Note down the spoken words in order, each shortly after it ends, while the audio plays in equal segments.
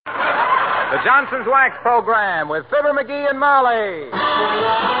The Johnson's Wax Program with Fibber, McGee, and Molly.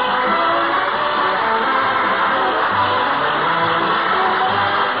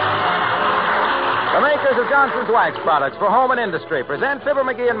 The makers of Johnson's Wax products for home and industry present Fibber,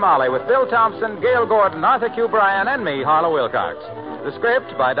 McGee, and Molly with Bill Thompson, Gail Gordon, Arthur Q. Bryan, and me, Harlow Wilcox. The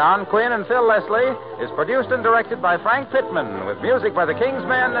script, by Don Quinn and Phil Leslie, is produced and directed by Frank Pittman, with music by the King's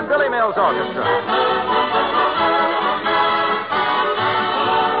Men and Billy Mills Orchestra.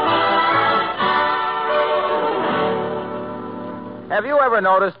 Have you ever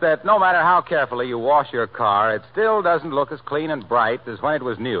noticed that no matter how carefully you wash your car, it still doesn't look as clean and bright as when it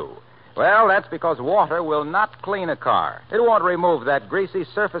was new? Well, that's because water will not clean a car. It won't remove that greasy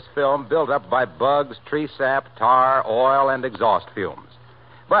surface film built up by bugs, tree sap, tar, oil, and exhaust fumes.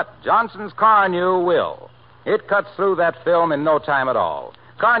 But Johnson's Car-New will. It cuts through that film in no time at all.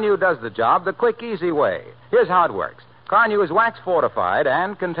 Car-New does the job the quick, easy way. Here's how it works. Car-New is wax-fortified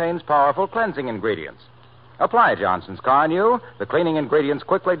and contains powerful cleansing ingredients. Apply Johnson's Car-New. The cleaning ingredients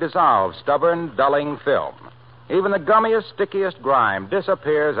quickly dissolve stubborn, dulling film. Even the gummiest, stickiest grime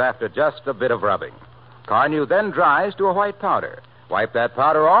disappears after just a bit of rubbing. Car-New then dries to a white powder. Wipe that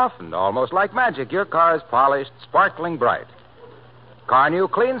powder off, and almost like magic, your car is polished, sparkling bright. Car-New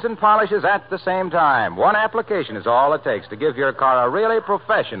cleans and polishes at the same time. One application is all it takes to give your car a really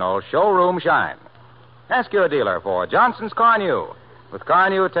professional showroom shine. Ask your dealer for Johnson's Car-New. With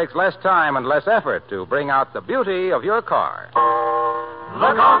Car-New, it takes less time and less effort to bring out the beauty of your car.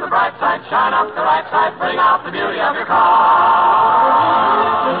 Look on the bright side, shine up the right side, bring out the beauty of your car.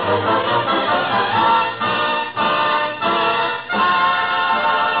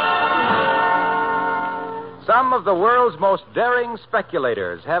 Some of the world's most daring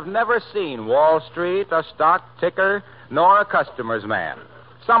speculators have never seen Wall Street, a stock ticker, nor a customer's man.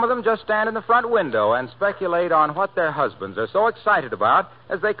 Some of them just stand in the front window and speculate on what their husbands are so excited about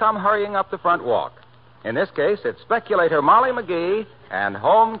as they come hurrying up the front walk. In this case, it's speculator Molly McGee and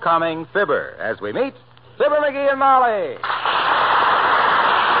homecoming Fibber as we meet Fibber, McGee, and Molly.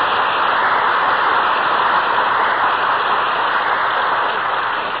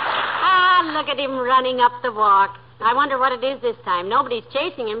 Ah, look at him running up the walk. I wonder what it is this time. Nobody's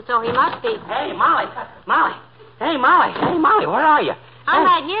chasing him, so he must be. Hey, Molly. Hey, Molly, where are you? I'm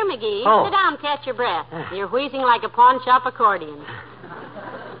right here, McGee. Oh. Sit down and catch your breath. You're wheezing like a pawn shop accordion.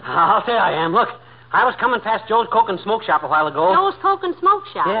 I'll say I am. Look, I was coming past Joe's Coke and Smoke Shop a while ago. Joe's Coke and Smoke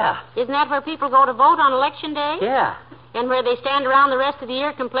Shop? Yeah. Isn't that where people go to vote on Election Day? Yeah. And where they stand around the rest of the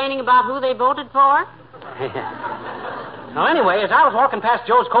year complaining about who they voted for? Well, anyway, as I was walking past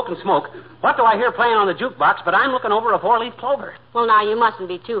Joe's Coke and Smoke, what do I hear playing on the jukebox but I'm looking over a four-leaf clover? Well, now, you mustn't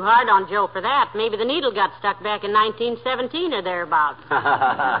be too hard on Joe for that. Maybe the needle got stuck back in 1917 or thereabouts.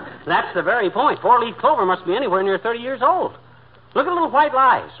 That's the very point. Four-leaf clover must be anywhere near 30 years old. Look at Little White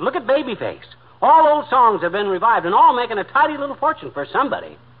Lies. Look at Babyface. All old songs have been revived and all making a tidy little fortune for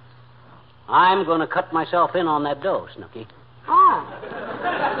somebody. I'm going to cut myself in on that dough, Snooky. Oh.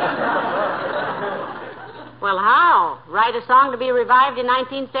 Well, how? Write a song to be revived in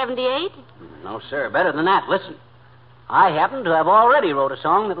 1978? No, sir. Better than that. Listen. I happen to have already wrote a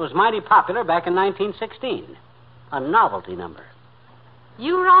song that was mighty popular back in 1916. A novelty number.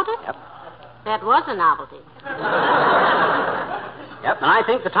 You wrote it? Yep. That was a novelty. Yep, and I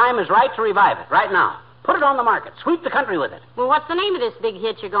think the time is right to revive it, right now. Put it on the market. Sweep the country with it. Well, what's the name of this big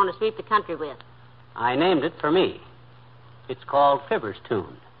hit you're going to sweep the country with? I named it for me. It's called Fibber's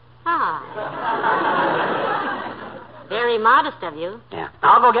Tune. Ah. Very modest of you. Yeah.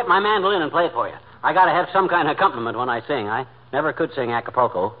 I'll go get my mandolin and play it for you. I got to have some kind of accompaniment when I sing. I never could sing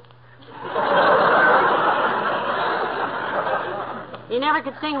Acapulco. You never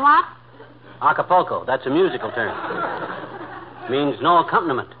could sing what? Acapulco. That's a musical term. Means no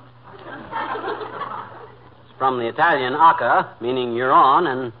accompaniment. It's from the Italian acca, meaning you're on,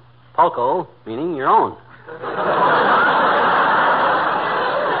 and poco, meaning your own.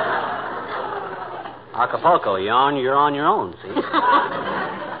 Acapulco, you're on your own, see?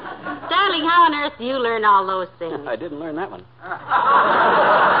 Darling, how on earth do you learn all those things? I didn't learn that one.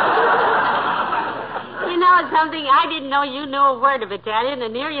 You know something? I didn't know you knew a word of Italian,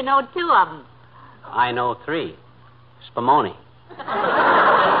 and here you know two of them. I know three. Spumoni.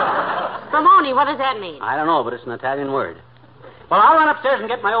 Spumoni, what does that mean? I don't know, but it's an Italian word. Well, I'll run upstairs and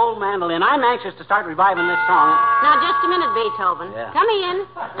get my old mandolin. I'm anxious to start reviving this song. Now, just a minute, Beethoven. Yeah. Come in.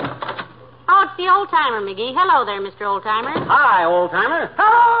 Oh, it's the old-timer, McGee. Hello there, Mr. Old-timer. Hi, old-timer.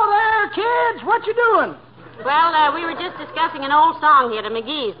 Hello there, kids. What you doing? Well, we were just discussing an old song here to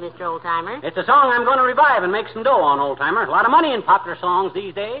McGee's, Mr. Old-timer. It's a song I'm going to revive and make some dough on, old-timer. A lot of money in popular songs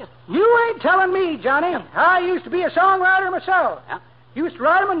these days. You ain't telling me, Johnny. I used to be a songwriter myself. Yeah? Used to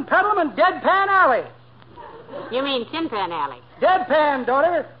ride 'em and pedal 'em in Deadpan Alley. You mean Tin Pan Alley? Deadpan,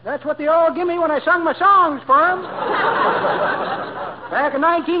 daughter. That's what they all give me when I sung my songs for 'em. Back in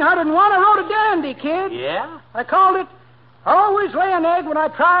 1901, I wrote a dandy, kid. Yeah? I called it Always Lay an Egg When I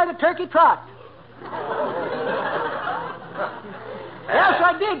Try the Turkey Trot. Yes,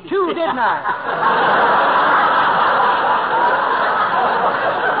 I did, too, didn't I?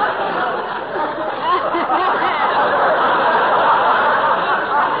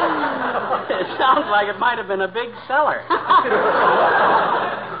 It sounds like it might have been a big seller.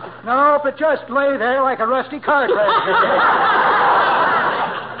 Nope, it just lay there like a rusty cart register.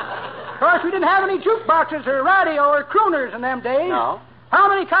 Of course, we didn't have any jukeboxes or radio or crooners in them days. No. How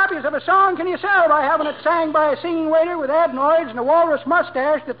many copies of a song can you sell by having it sang by a singing waiter with adenoids and a walrus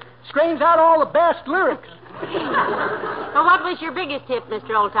mustache that strains out all the best lyrics? Well, what was your biggest hit,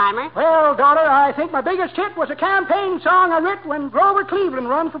 Mr. Oldtimer? Well, daughter, I think my biggest hit was a campaign song I wrote when Grover Cleveland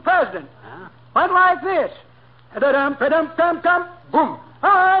run for president. Went like this. Da-dum-pa-dum-dum-dum, boom.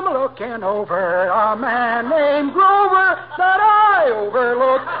 I'm looking over a man named Grover that I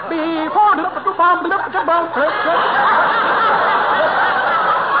overlooked before.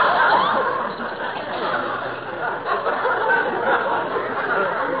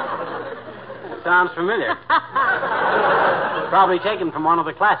 Sounds familiar. Probably taken from one of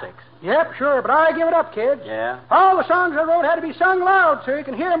the classics. Yep, sure, but I give it up, kids. Yeah? All the songs I wrote had to be sung loud so you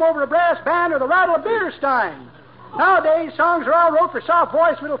can hear them over a brass band or the rattle of beer stein. Nowadays, songs are all wrote for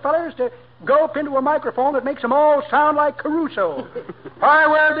soft-voiced little fellers to gulp into a microphone that makes them all sound like Caruso. Why,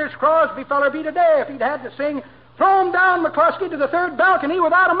 where'd this Crosby feller be today if he'd had to sing Throw 'em Down, McCluskey, to the third balcony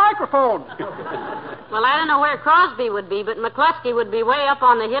without a microphone? Well, I don't know where Crosby would be, but McCluskey would be way up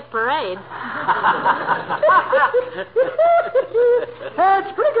on the hit parade.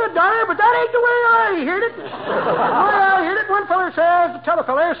 That's pretty good, Donnie, but that ain't the way I heard it. The way I heard it, one feller says, the t'other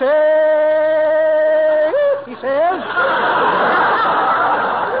feller says, he says,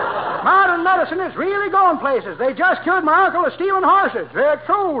 modern medicine is really going places. They just cured my uncle of stealing horses. That's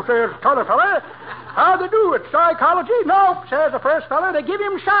so, says the t'other feller. How they do it? Psychology? Nope, says the first feller. They give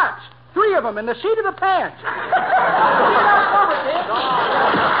him shots. 3 of them in the seat of the pants.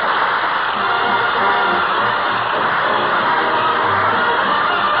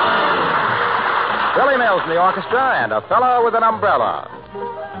 Billy Mills in the orchestra and A Fella with an Umbrella.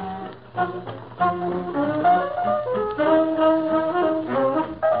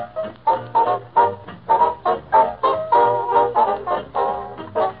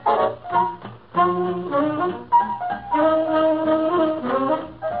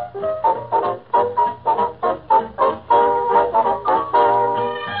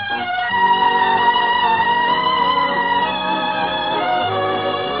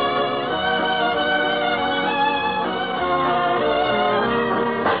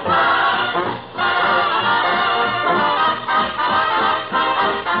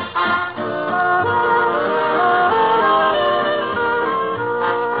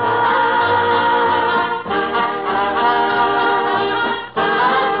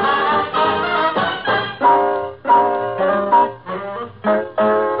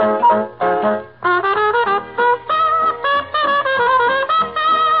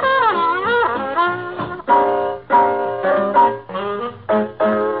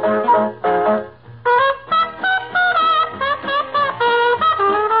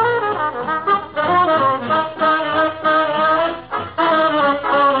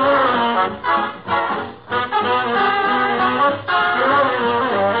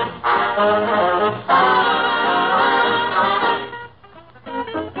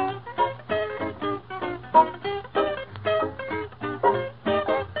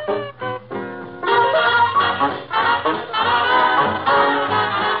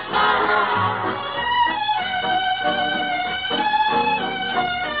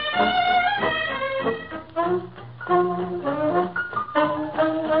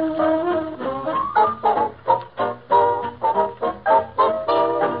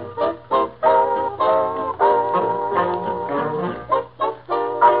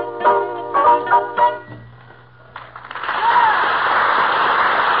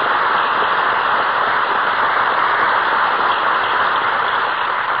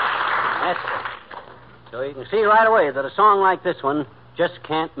 So you can see right away that a song like this one just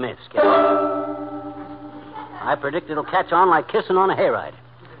can't miss, kid. I predict it'll catch on like kissing on a hayride.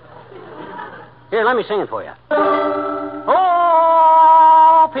 Here, let me sing it for you.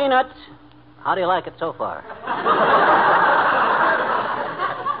 Oh, Peanuts. How do you like it so far?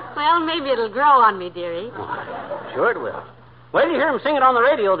 Well, maybe it'll grow on me, dearie. Sure it will. Wait till you hear him sing it on the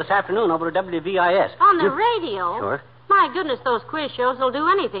radio this afternoon over at WVIS. On the radio? Sure. My goodness, those quiz shows will do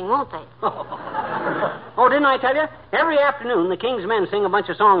anything, won't they? Oh, didn't I tell you? Every afternoon, the King's Men sing a bunch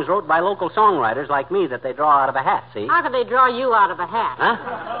of songs wrote by local songwriters like me that they draw out of a hat, see? How could they draw you out of a hat? Huh?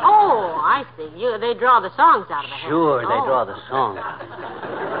 Oh, I see. They draw the songs out of a hat. Sure, they draw the songs.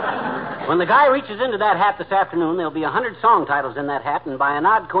 When the guy reaches into that hat this afternoon, there'll be 100 song titles in that hat, and by an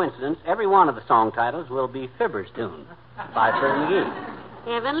odd coincidence, every one of the song titles will be Fibber's tune by MCGee.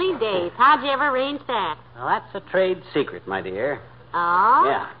 Heavenly days. How'd you ever arrange that? Well, that's a trade secret, my dear. Oh?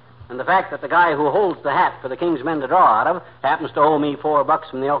 Yeah. And the fact that the guy who holds the hat for the King's Men to draw out of happens to owe me $4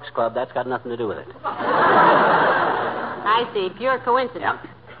 from the Elks Club, that's got nothing to do with it. I see. Pure coincidence. Yeah.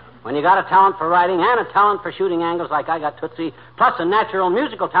 When you got a talent for writing and a talent for shooting angles like I got, Tootsie, plus a natural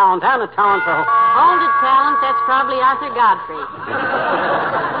musical talent and a talent for... Hold it, talent. That's probably Arthur Godfrey.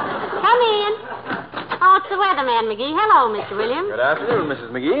 Come in. Oh, it's the weatherman, McGee. Hello, Mr. Williams. Good afternoon, Mrs.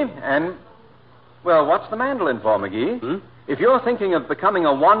 McGee. And, well, what's the mandolin for, McGee? Hmm? If you're thinking of becoming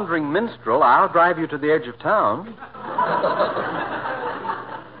a wandering minstrel, I'll drive you to the edge of town.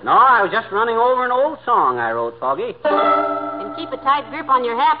 No, I was just running over an old song I wrote, Foggy. And keep a tight grip on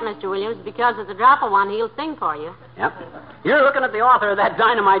your hat, Mr. Williams, because at the drop of one, he'll sing for you. Yep. You're looking at the author of that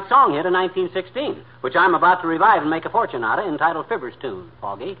dynamite song hit in 1916, which I'm about to revive and make a fortune out of, entitled Fibber's Tune,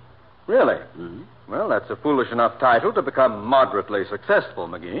 Foggy. Really? Mm-hmm. Well, that's a foolish enough title to become moderately successful,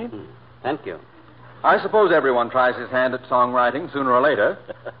 McGee. Thank you. I suppose everyone tries his hand at songwriting sooner or later.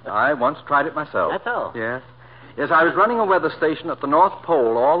 I once tried it myself. That's all. Yes. Yes, I was running a weather station at the North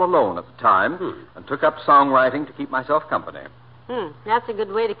Pole all alone at the time and took up songwriting to keep myself company. That's a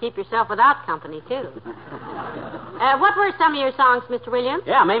good way to keep yourself without company, too. What were some of your songs, Mr. Williams?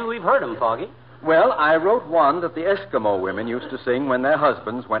 Yeah, maybe we've heard them, Foggy. Well, I wrote one that the Eskimo women used to sing when their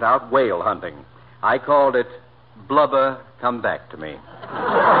husbands went out whale hunting. I called it Blubber, Come Back to Me.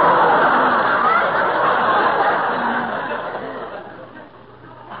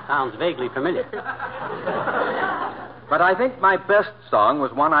 Sounds vaguely familiar. But I think my best song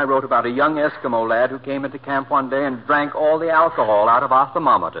was one I wrote about a young Eskimo lad who came into camp one day and drank all the alcohol out of our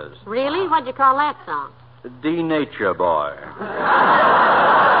thermometers. Really? What'd you call that song? D-Nature Boy.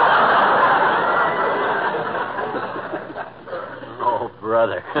 Oh,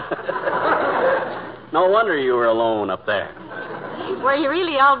 brother. No wonder you were alone up there. Were you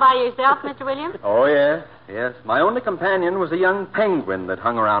really all by yourself, Mr. Williams? Oh, yes, yes. My only companion was a young penguin that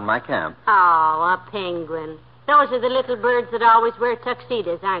hung around my camp. Oh, a penguin. Those are the little birds that always wear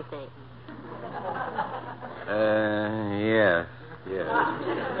tuxedos, aren't they? Yes.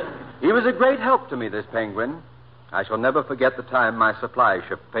 He was a great help to me, this penguin. I shall never forget the time my supply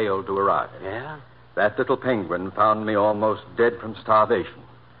ship failed to arrive. Yeah? That little penguin found me almost dead from starvation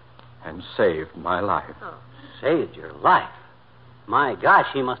and saved my life. Oh. Saved your life? My gosh,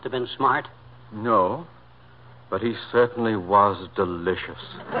 he must have been smart. No, but he certainly was delicious.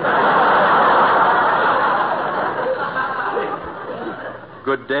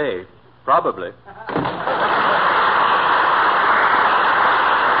 Good day. Probably.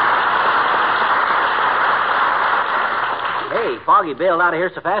 Hey, Foggy bailed out of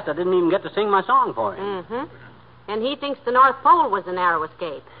here so fast I didn't even get to sing my song for him. Mm-hmm. And he thinks the North Pole was a narrow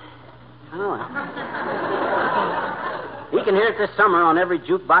escape. Oh, well. He can hear it this summer on every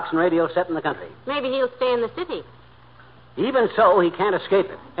jukebox and radio set in the country. Maybe he'll stay in the city. Even so, he can't escape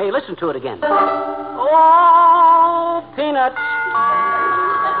it. Hey, listen to it again. Oh, peanuts.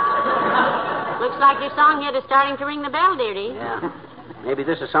 Looks like your song hit is starting to ring the bell, dearie. Yeah. Maybe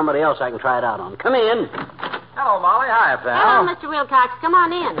this is somebody else I can try it out on. Come in. Hello, Molly. Hi, pal. Hello, Mr. Wilcox. Come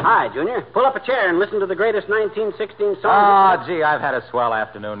on in. Hi, Junior. Pull up a chair and listen to the greatest 1916 song. Oh, gee, I've had a swell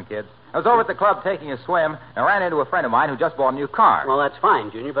afternoon, kids. I was over at the club taking a swim and ran into a friend of mine who just bought a new car. Well, that's fine,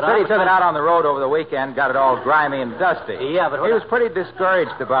 Junior, but Said he took it out on the road over the weekend, got it all grimy and dusty. Yeah, but... He was pretty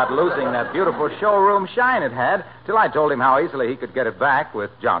discouraged about losing that beautiful showroom shine it had, till I told him how easily he could get it back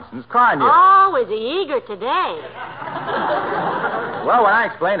with Johnson's Car New. Oh, is he eager today? Well, when I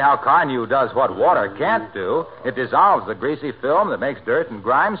explained how Car New does what water can't do, it dissolves the greasy film that makes dirt and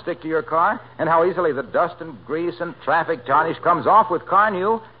grime stick to your car, and how easily the dust and grease and traffic tarnish comes off with Car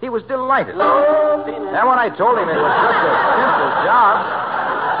New, he was delighted. And when I told him it was such a simple job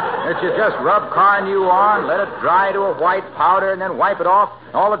that you just rub Car New on, let it dry to a white powder, and then wipe it off,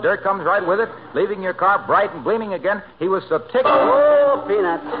 and all the dirt comes right with it, leaving your car bright and gleaming again, he was so tickled. Oh,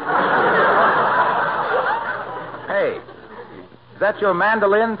 peanuts. Hey, is that your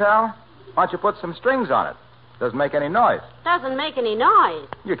mandolin, pal? Why don't you put some strings on it? Doesn't make any noise. Doesn't make any noise.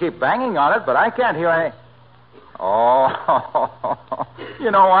 You keep banging on it, but I can't hear any... Oh, you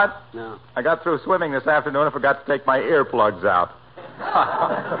know what? No. I got through swimming this afternoon and forgot to take my earplugs out.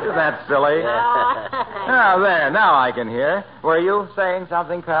 Isn't that silly? Now, there. Now I can hear. Were you saying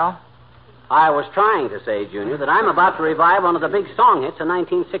something, pal? I was trying to say, Junior, that I'm about to revive one of the big song hits of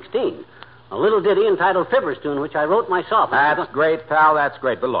 1916. A little ditty entitled Fibber's Tune, which I wrote myself. That's great, pal. That's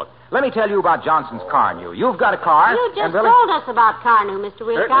great. But look, let me tell you about Johnson's car new. You've got a car. You just and Billy... told us about Carnu, Mr.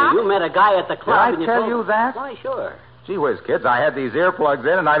 Wilcox. Certainly. You met a guy at the club. Did I tell you that? Why, sure. Gee whiz, kids, I had these earplugs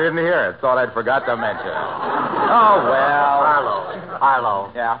in and I didn't hear it. Thought I'd forgot to mention. Oh, well.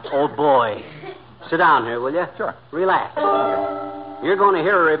 Harlow. Yeah? Old boy. Sit down here, will you? Sure. Relax. You're going to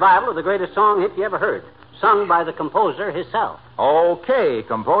hear a revival of the greatest song hit you ever heard, sung by the composer himself. Okay,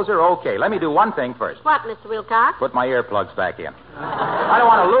 composer, okay. Let me do one thing first. What, Mr. Wilcox? Put my earplugs back in. I don't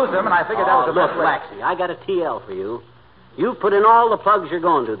want to lose them, and I figured that was a look, best way. Waxy, I got a TL for you. You put in all the plugs you're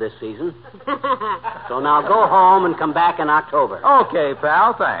going to this season. So now go home and come back in October. Okay,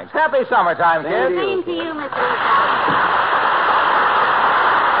 pal, thanks. Happy summertime, kids. Same to you, Mr. Wilcox.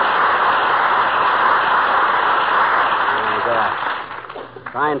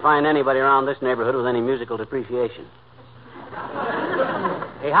 Try and find anybody around this neighborhood with any musical depreciation.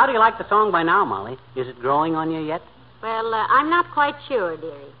 Hey, how do you like the song by now, Molly? Is it growing on you yet? Well, I'm not quite sure,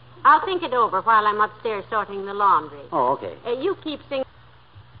 dearie. I'll think it over while I'm upstairs sorting the laundry. Oh, okay. You keep singing.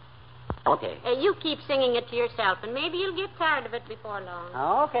 Okay. You keep singing it to yourself, and maybe you'll get tired of it before long.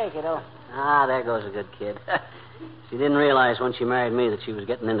 Okay, kiddo. Ah, there goes a good kid. She didn't realize when she married me that she was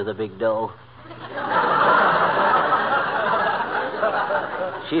getting into the big dough.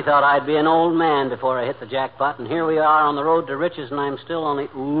 She thought I'd be an old man before I hit the jackpot, and here we are on the road to riches, and I'm still only...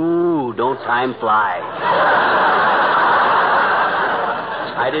 Ooh, don't time fly.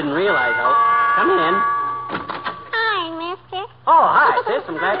 I didn't realize how... Come in. Hi, mister. Oh, hi, sis.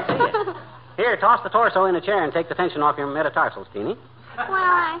 I'm glad to see you. Here, toss the torso in a chair and take the tension off your metatarsals, Teeny.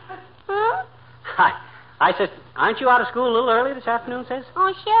 Well, Hi. I said, aren't you out of school a little early this afternoon, sis?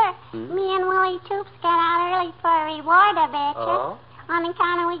 Oh, sure. Me and Willie Toops got out early for a reward, I betcha. Oh? On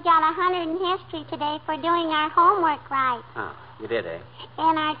account of we got 100 in history today for doing our homework right. Oh, you did, eh?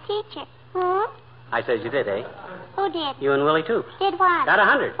 And our teacher. I said you did, eh? Who did? You and Willie Toops. Did what? Got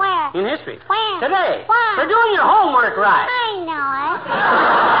 100. Where? In history. When? Today. Why? For doing your homework right. I know it.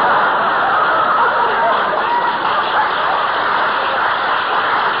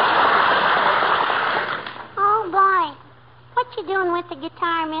 Oh, boy. What you doing with the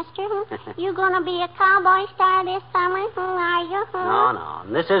guitar, mister? You gonna be a cowboy star this summer? Are you? No.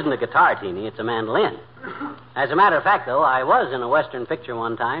 This isn't a guitar, Teeny. It's a mandolin. As a matter of fact, though, I was in a Western picture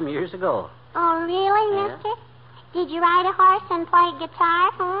one time years ago. Oh, really, Yeah. mister? Did you ride a horse and play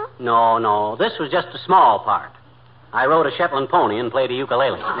guitar, No. This was just a small part. I rode a Shetland pony and played a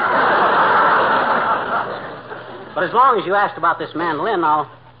ukulele. But as long as you asked about this mandolin,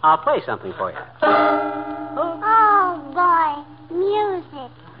 I'll play something for you. Oh, boy.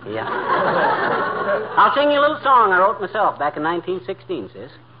 Music. Yeah. I'll sing you a little song I wrote myself back in 1916,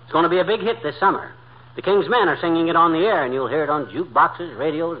 sis. It's going to be a big hit this summer. The King's Men are singing it on the air, and you'll hear it on jukeboxes,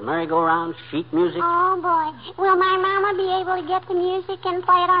 radios, merry-go-rounds, sheet music. Oh, boy. Will my mama be able to get the music and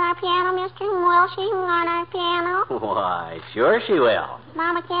play it on our piano, mister? Will she on our piano? Why, sure she will.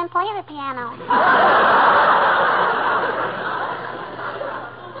 Mama can't play the piano.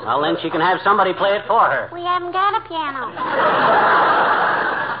 Well, then she can have somebody play it for her. We haven't got a piano.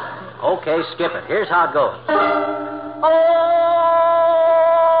 Okay, skip it. Here's how it goes. Oh,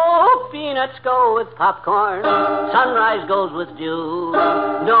 peanuts go with popcorn. Sunrise goes with dew.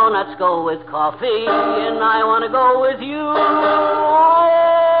 Donuts go with coffee. And I want to go with you. Oh,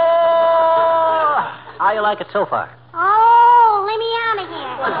 how you like it so far? Oh, let me out of here.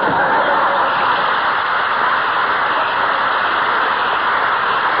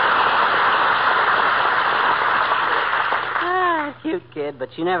 Cute kid, but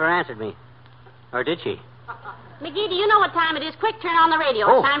she never answered me. Or did she? McGee, do you know what time it is? Quick, turn on the radio.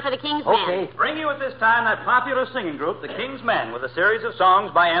 Oh. It's time for the King's Men. Okay. Bring you at this time that popular singing group, the King's Men, with a series of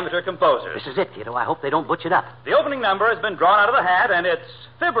songs by amateur composers. This is it, kiddo. I hope they don't butch it up. The opening number has been drawn out of the hat, and it's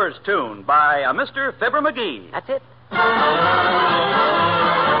Fibber's Tune by a Mr. Fibber McGee. That's it.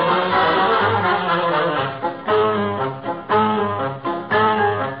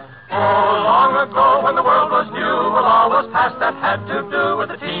 Long ago, when the world was new, a law was passed that had to do with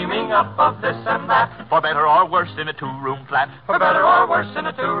the teaming up of this and that. For better or worse in a two-room flat. For better or worse in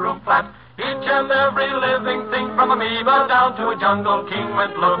a two-room flat. Each and every living thing, from amoeba down to a jungle king,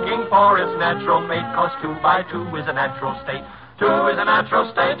 went looking for its natural mate, 'cause 2 by 2 is a natural state. 2 is a natural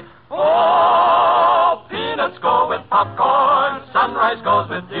state. Oh, peanuts go with popcorn, sunrise goes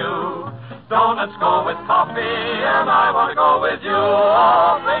with dew. Donuts go with coffee, and I want to go with you.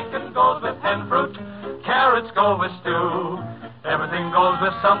 Oh, bacon goes with hen fruit, carrots go with stew. Everything goes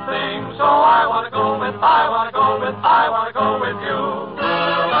with something, so I want to go with you.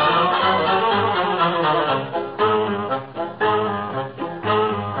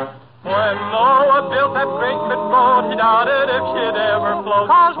 When Noah built that great big boat, he doubted if she'd ever float.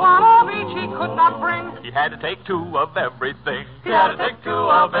 'Cause one of each he could not bring. He had to take two of everything. He had to take two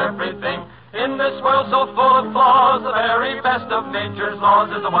of everything. In this world so full of flaws, the very best of nature's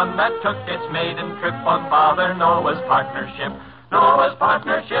laws is the one that took its maiden trip on Father Noah's partnership. Noah's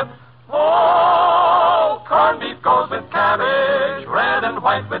partnership. Oh, corned beef goes with cabbage, red and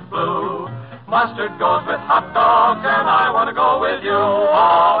white with blue. Mustard goes with hot dogs, and I want to go with you.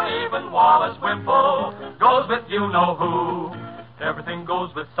 Oh, even Wallace Wimple goes with you-know-who. Everything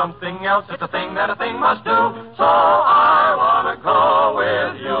goes with something else. It's a thing that a thing must do. So I want to go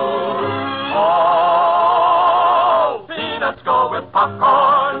with you. Oh, peanuts go with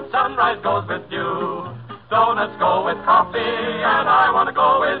popcorn. Sunrise goes with you. Donuts go with coffee, and I want to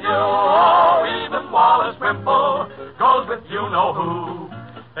go with you. Oh, even Wallace Wimple goes with you-know-who.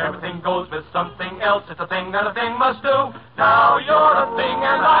 Everything goes with something else. It's a thing that a thing must do. Now you're a thing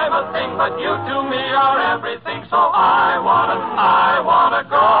and I'm a thing, but you to me are everything. So I wanna go with. I wanna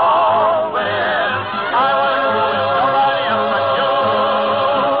go with somebody else but you.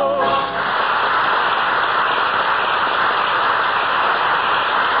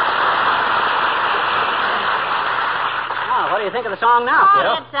 What do you think of the song now, Oh,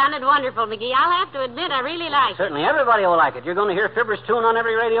 kiddo? that sounded wonderful, McGee. I'll have to admit I really like it. Certainly everybody will like it. You're going to hear Fibber's tune on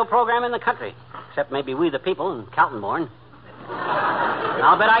every radio program in the country. Except maybe We the People and Caltonborn.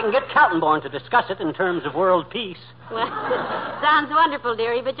 I'll bet I can get Caltonborn to discuss it in terms of world peace. Well, sounds wonderful,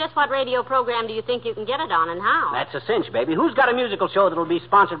 dearie, but just what radio program do you think you can get it on and how? That's a cinch, baby. Who's got a musical show that'll be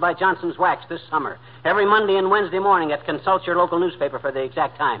sponsored by Johnson's Wax this summer? Every Monday and Wednesday morning at consult your local newspaper for the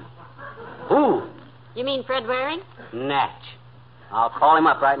exact time. Who? You mean Fred Waring? Natch. I'll call him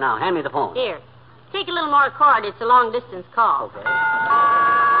up right now. Hand me the phone. Here. Take a little more cord. It's a long-distance call. Okay.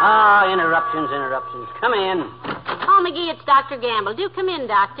 Ah, interruptions. Come in. Oh, McGee, it's Dr. Gamble. Do come in,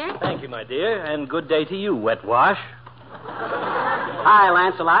 Doctor. Thank you, my dear, and good day to you, Wet Wash. Hi,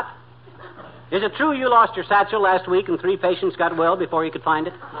 Lancelot. Is it true you lost your satchel last week and 3 patients got well before you could find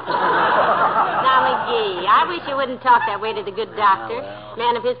it? Now, McGee, I wish you wouldn't talk that way to the good doctor.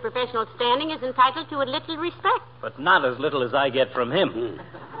 Man of his professional standing is entitled to a little respect. But not as little as I get from him.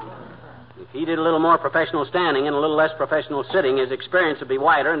 If he did a little more professional standing and a little less professional sitting, his experience would be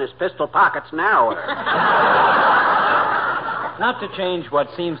wider and his pistol pockets narrower. Not to change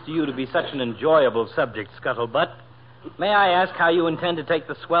what seems to you to be such an enjoyable subject, Scuttlebutt, may I ask how you intend to take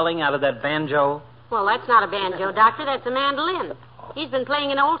the swelling out of that banjo? Well, that's not a banjo, Doctor. That's a mandolin. He's been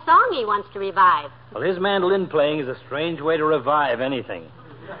playing an old song he wants to revive. Well, his mandolin playing is a strange way to revive anything.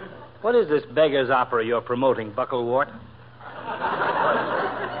 What is this beggar's opera you're promoting, Bucklewart?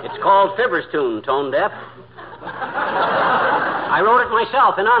 It's called Fibber's Tune, Tone Deaf. I wrote it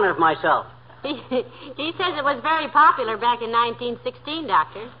myself in honor of myself. He says it was very popular back in 1916,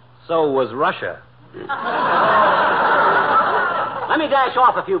 Doctor. So was Russia. Let me dash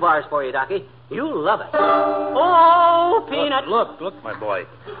off a few bars for you, Docky. You'll love it. Oh, Peanut. Look, my boy.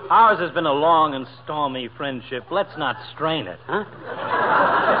 Ours has been a long and stormy friendship. Let's not strain it. Huh?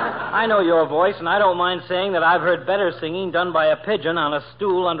 I know your voice, and I don't mind saying that I've heard better singing done by a pigeon on a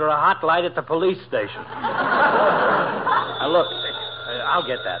stool under a hot light at the police station. Now, look, I'll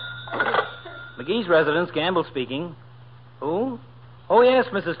get that. McGee's residence, Gamble speaking. Who? Oh, yes,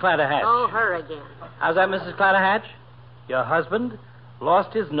 Mrs. Clatterhatch. Oh, her again. How's that, Mrs. Clatterhatch? Your husband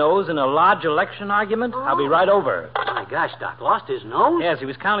lost his nose in a large election argument? I'll be right over. My gosh, Doc, lost his nose? Yes, he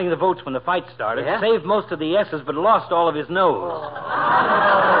was counting the votes when the fight started. Yeah? Saved most of the yeses, but lost all of his nose.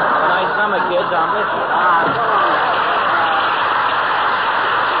 Nice summer, kids. I'll miss you.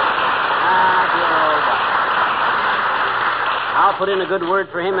 I'll put in a good word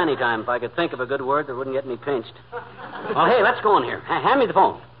for him anytime if I could think of a good word that wouldn't get me pinched. Well, hey, let's go in here. Hand me the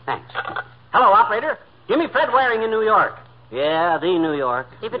phone. Thanks. Hello, operator. Give me Fred Waring in New York. Yeah, the New York.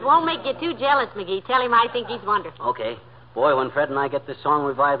 If it won't make you too jealous, McGee, tell him I think he's wonderful. Okay. Boy, when Fred and I get this song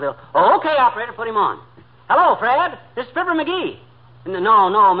revived, they'll... Oh, okay, operator, put him on. Hello, Fred. This is Fibber McGee. No,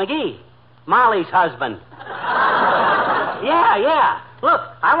 McGee. Molly's husband. Yeah. Look,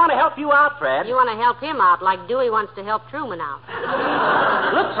 I want to help you out, Fred. You want to help him out like Dewey wants to help Truman out.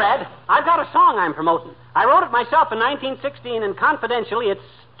 Look, Fred, I've got a song I'm promoting. I wrote it myself in 1916, and confidentially, it's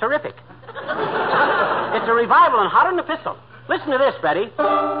terrific. It's a revival and hotter than a pistol. Listen to this, Freddie.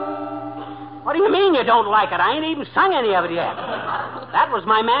 What do you mean you don't like it? I ain't even sung any of it yet. That was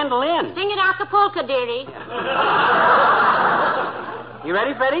my mandolin. Sing it Acapulco, dearie. You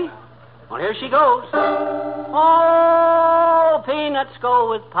ready, Freddie? Well, here she goes. Oh, Oh, peanuts go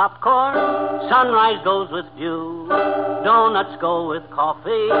with popcorn. Sunrise goes with dew. Donuts go with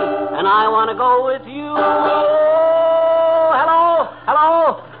coffee. And I want to go with you. Oh, hello.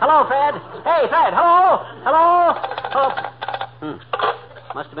 Hello. Hello, Fred. Hey, Fred. Hello. Hello. Oh.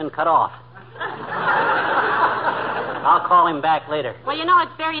 Must have been cut off. I'll call him back later. Well, you know,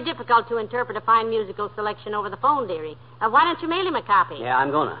 it's very difficult to interpret a fine musical selection over the phone, dearie. Why don't you mail him a copy? Yeah,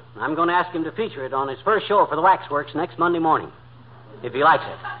 I'm gonna. I'm gonna ask him to feature it on his first show for the Waxworks next Monday morning, if he likes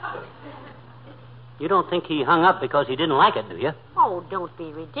it. You don't think he hung up because he didn't like it, do you? Oh, don't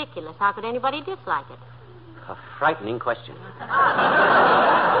be ridiculous. How could anybody dislike it? A frightening question.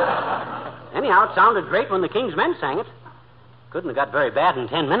 Anyhow, it sounded great when the King's Men sang it. Couldn't have got very bad in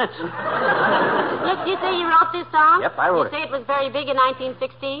 10 minutes. Look, you say you wrote this song? Yep, I wrote it. You say it was very big in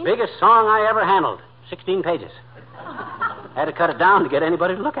 1916? Biggest song I ever handled. 16 pages. Had to cut it down to get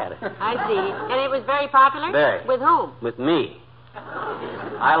anybody to look at it. I see. And it was very popular? Very. With whom? With me.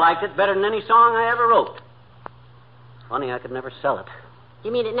 I liked it better than any song I ever wrote. Funny I could never sell it.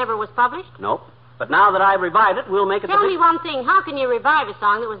 You mean it never was published? Nope. But now that I've revived it, we'll make it... Tell me one thing. How can you revive a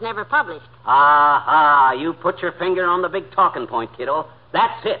song that was never published? Aha. You put your finger on the big talking point, kiddo.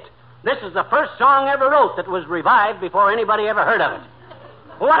 That's it. This is the first song I ever wrote that was revived before anybody ever heard of it.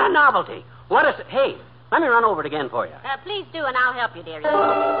 What a novelty. What a... Hey, let me run over it again for you. Please do, and I'll help you, dearie.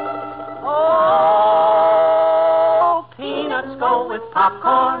 Oh, peanuts go with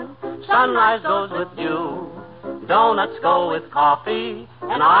popcorn. Sunrise goes with dew. Donuts go with coffee.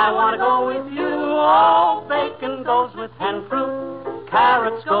 And I want to go with you. Oh, bacon goes with hen fruit.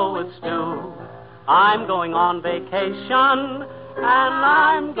 Carrots go with stew. I'm going on vacation. And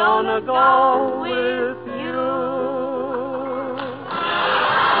I'm gonna go with you.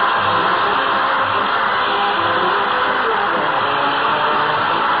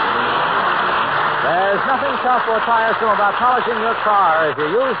 There's nothing tough or tiresome about polishing your car if you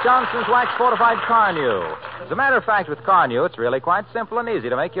use Johnson's Wax Fortified Car New. As a matter of fact, with Car New, it's really quite simple and easy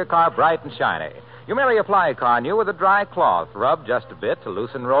to make your car bright and shiny. You merely apply Car New with a dry cloth. Rub just a bit to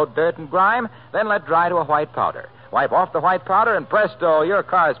loosen road dirt and grime, then let dry to a white powder. Wipe off the white powder, and presto, your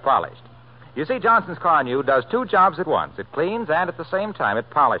car is polished. You see, Johnson's Car New does two jobs at once. It cleans, and at the same time, it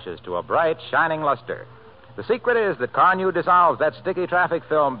polishes to a bright, shining luster. The secret is that Car New dissolves that sticky traffic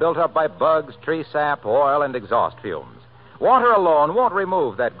film built up by bugs, tree sap, oil, and exhaust fumes. Water alone won't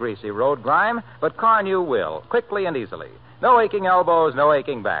remove that greasy road grime, but Car New will, quickly and easily. No aching elbows, no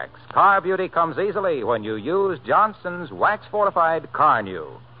aching backs. Car beauty comes easily when you use Johnson's Wax-Fortified Car New.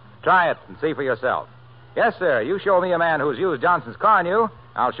 Try it and see for yourself. Yes, sir, you show me a man who's used Johnson's Car New,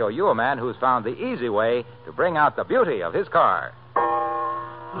 I'll show you a man who's found the easy way to bring out the beauty of his car.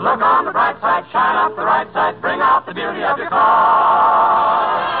 Look on the bright side, shine up the right side, bring out the beauty of your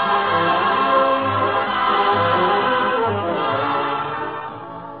car.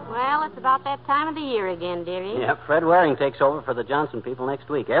 Well, it's about that time of the year again, dearie. Yeah, Fred Waring takes over for the Johnson people next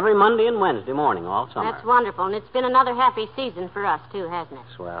week. Every Monday and Wednesday morning all summer. That's wonderful, and it's been another happy season for us, too, hasn't it?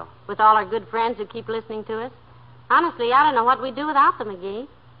 Swell. With all our good friends who keep listening to us. Honestly, I don't know what we'd do without them, McGee.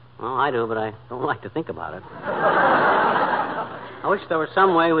 Well, I do, but I don't like to think about it. I wish there was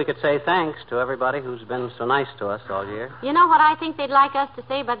some way we could say thanks to everybody who's been so nice to us all year. You know what I think they'd like us to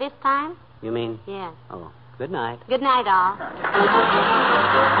say by this time? You mean? Yes. Oh, good night. Good night, all.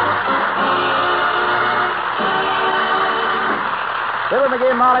 Fibber, McGee,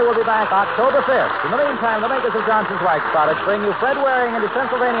 and Molly will be back October 5th. In the meantime, the makers of Johnson's Wax products bring you Fred Waring and his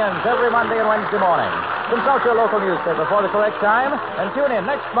Pennsylvanians every Monday and Wednesday morning. Consult your local newspaper for the correct time and tune in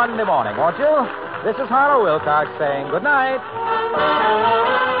next Monday morning, won't you? This is Harlow Wilcox saying good night.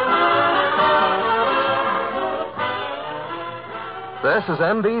 This is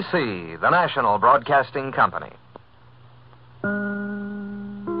NBC, the national broadcasting company.